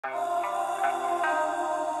I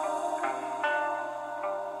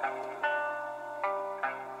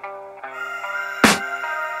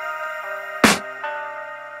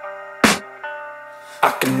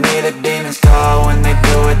can hear the demons call when they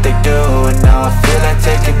do what they do. And now I feel like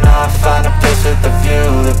taking off, find a place with a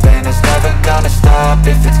view. The pain is never gonna stop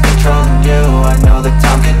if it's controlling you. I know that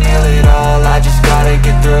time can heal it all, I just gotta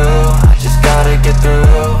get through. I just gotta get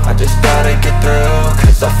through, I just gotta get through.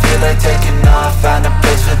 Cause I feel like taking off, find a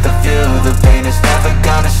place with a view. The pain is never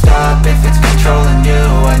gonna stop if it's controlling you.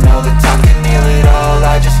 I know that time can heal it all,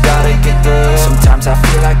 I just gotta get through. Sometimes I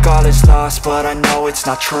feel like all is lost, but I know it's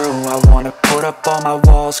not true. I wanna put up all my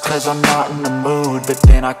walls cause I'm not in the mood, but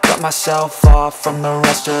then I cut myself off from the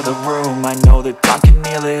rest of the room. I know that time can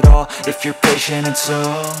heal it all if you're patient, and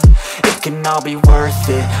soon it can all be worth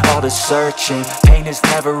it, all the searching. Pain is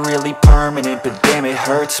never really permanent, but damn it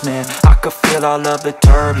hurts, man. I could feel all of the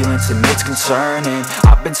turbulence and it's concerning.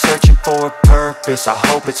 I've been searching for a purpose, I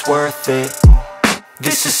hope it's worth it.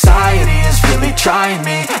 This society is really trying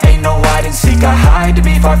me. Ain't no hide and seek, I hide to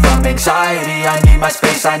be far from anxiety. I need my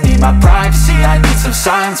space, I need my privacy. I need some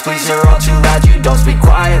silence, please, you're all too loud. You don't speak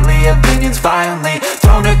quietly, opinions violently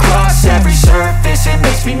thrown across every surface. It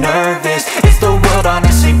makes me nervous, is the world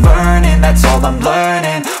honestly burning? That's all I'm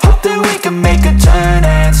learning. Hope that we can make a turn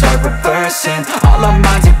and start reversing all our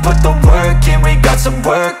minds and put the work in. We got some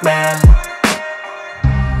work, man.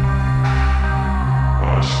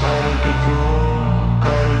 I started to do.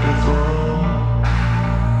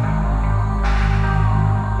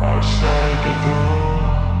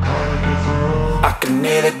 I can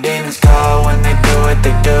hear the demons call when they do what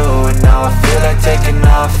they do. And now I feel like taking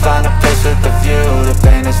off, find a place with a view. The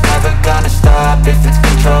pain is never gonna stop if it's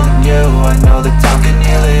controlling you. I know that time can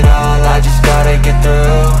heal it all, I just gotta get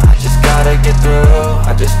through. I just gotta get through,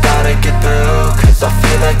 I just gotta get through. Cause I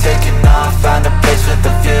feel like taking off, find a place with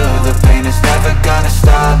a view. The pain is never gonna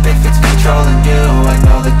stop if it's controlling you. I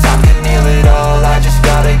know that time can heal it all, I just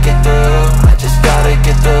gotta get through. I just gotta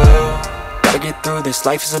get through. Gotta get through this,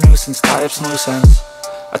 life is a nuisance, tie up some loose ends.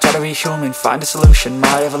 I try to be human, find a solution,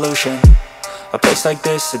 my evolution. A place like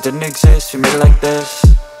this, it didn't exist, we made it like this.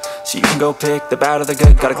 So you can go pick the bad or the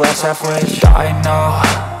good, got a glass halfway. I know,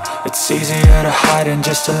 it's easier to hide than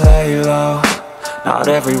just to lay low. Not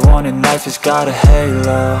everyone in life has got a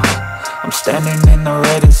halo. I'm standing in the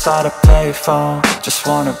red inside a payphone, just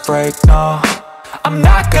wanna break, no. I'm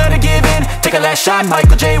not gonna give in, take a last shot,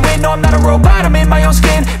 Michael J. Win. No, I'm not a robot, I'm in my own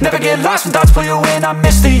skin. Never get lost when thoughts pull you in. I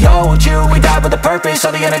miss the old you, we died with a purpose.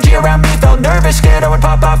 All the energy around me felt nervous, scared I would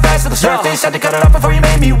pop out fast to the surface. Had to cut it off before you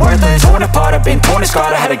made me worthless. Torn apart, I've been torn and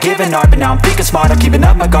scarred. I had a given art, but now I'm thinking smart. I'm keeping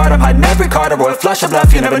up my guard, I'm hiding every card. A royal flush of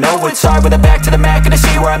bluff, you never know what's hard. With a back to the mat, gonna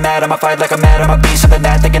see where I'm at. I'ma fight like I'm mad, I'ma be something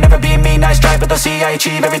that they can never be me. Nice try, but they'll see I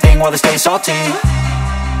achieve everything while they stay salty. I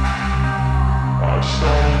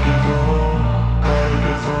started to go.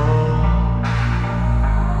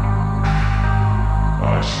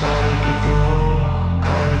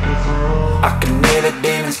 I can hear the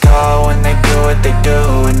demons call when they do what they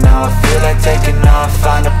do. And now I feel like taking off,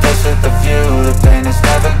 find a place with a view. The pain is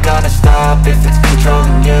never gonna stop if it's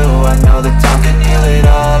controlling you. I know that time can heal it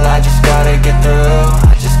all, I just gotta get through.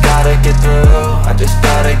 I just gotta get through, I just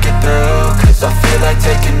gotta get through. Cause I feel like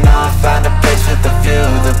taking off, find a place with a view.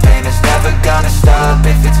 The pain is never gonna stop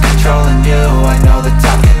if it's controlling you. I know that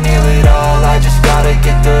time can heal it all, I just gotta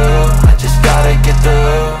get through. I just gotta get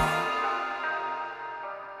through.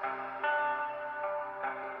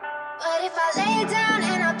 But if I lay down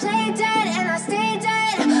and I play dead and I stay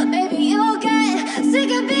dead, maybe you'll get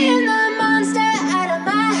sick of being the monster out of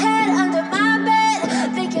my head, under my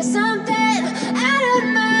bed. Think you're something out of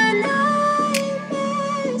my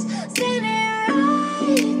nightmares, standing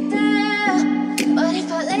right there. But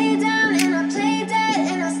if I lay down and I play dead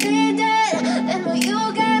and I stay dead, then will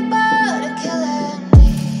you get bored of killing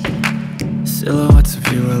me? Silhouettes of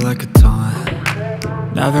you are like a taunt.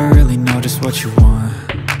 Never really know just what you want.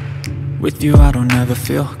 With you I don't ever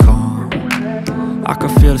feel calm. I can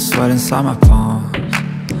feel the sweat inside my palms.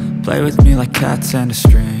 Play with me like cats and a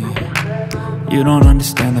string. You don't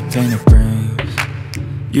understand the pain it brings.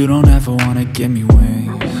 You don't ever wanna give me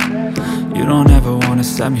wings. You don't ever wanna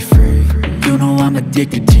set me free. You know I'm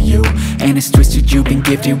addicted to you, and it's twisted, you've been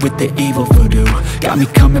gifted with the evil voodoo. Got me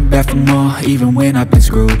coming back for more, even when I've been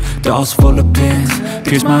screwed. Dolls full of pins,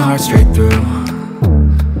 pierce my heart straight through.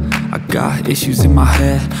 I got issues in my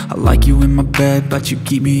head, I like you in my bed, but you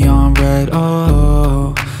keep me on red.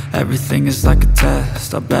 Oh, everything is like a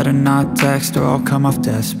test, I better not text or I'll come off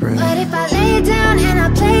desperate. But if I lay down and I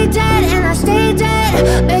play dead and I stay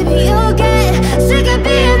dead, maybe you'll get sick of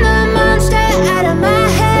being the monster out of my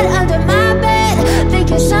head, under my bed. Think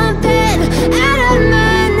you're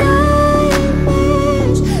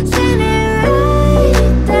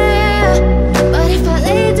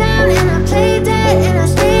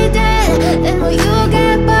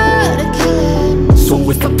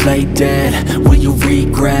lay dead? Will you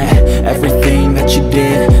regret everything that you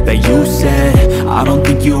did, that you said? I don't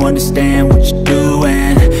think you understand what you're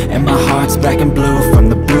doing, and my heart's black and blue from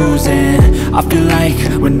the bruising. I feel like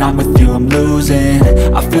when I'm with you I'm losing.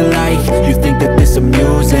 I feel like you think that this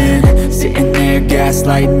amusing, sitting there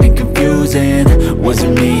gaslighting and confusing. Was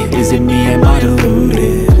it me? Is it me? Am I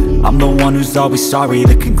deluded? I'm the one who's always sorry,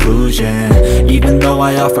 the conclusion. Even though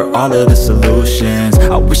I offer all of the solutions,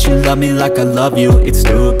 I wish you loved me like I love you, it's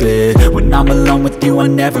stupid. When I'm alone with you I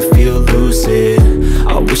never feel lucid.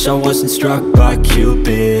 I wish I wasn't struck by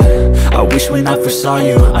Cupid. I wish when I first saw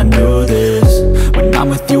you I knew this. When I'm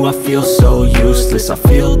with you I feel so useless, I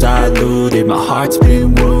feel diluted, my heart's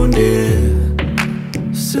been wounded.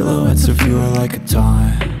 Silhouettes of you are like a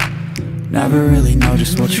taunt, never really know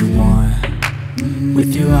just what you want.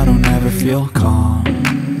 With you I don't ever feel calm.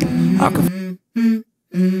 How can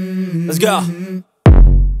Let's go.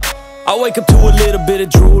 I wake up to a little bit of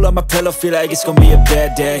drool on my pillow, feel like it's gonna be a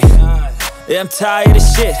bad day. Yeah, I'm tired of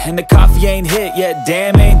shit, and the coffee ain't hit yet,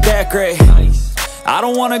 damn ain't that great. I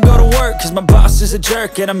don't wanna go to work, cause my boss is a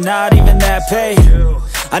jerk, and I'm not even that paid.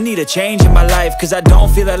 I need a change in my life, cause I don't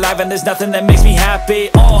feel alive, and there's nothing that makes me happy.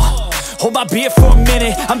 Hold my beer for a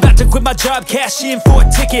minute, I'm about to quit my job, cash in for a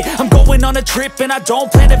ticket. I'm going on a trip and I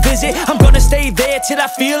don't plan to visit. I'm gonna stay there till I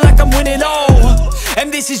feel like I'm winning,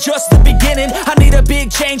 and this is just the beginning. I need a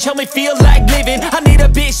big change, help me feel like living. I need a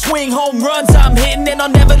big swing, home runs I'm hitting, and I'll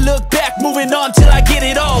never look back, moving on till I get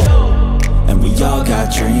it all. And we all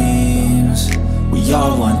got dreams, we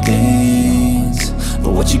all want things,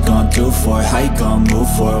 but what you gonna do for it? How you gonna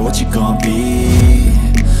move for it? What you gonna be?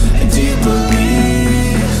 And do you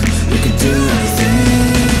believe you can do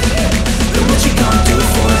anything? But what you gonna do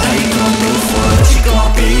for it? How you gonna move for it? What you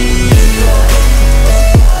gonna be?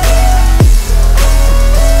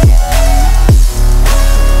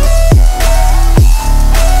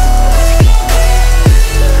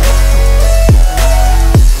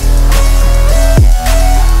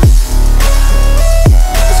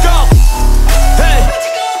 Let's go! Hey!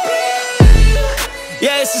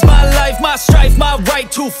 Yeah, this is my life, my strife, my right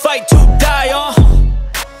to fight, to die,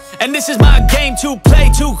 and this is my game to play,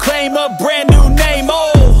 to claim a brand new name,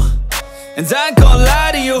 and I ain't gonna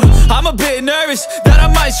lie to you, I'm a bit nervous that I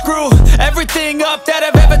might screw everything up that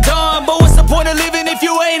I've ever done. But what's the point of living if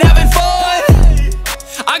you ain't having fun?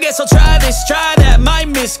 I guess I'll try this, try that, might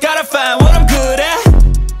miss, gotta find what I'm good at.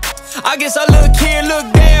 I guess I look here,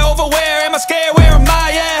 look there, over where am I scared, where am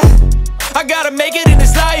I at? I gotta make it in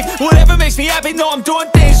this life, whatever makes me happy, know I'm doing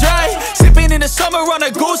things right. Sipping in the summer on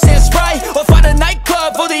a Goose and Sprite, or find a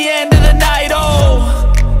nightclub for the end of the night,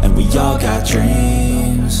 And we all got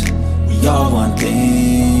dreams, we all want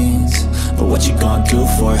things, but what you gonna do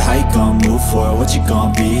for it? How you gonna move for it? What you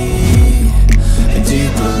gonna be?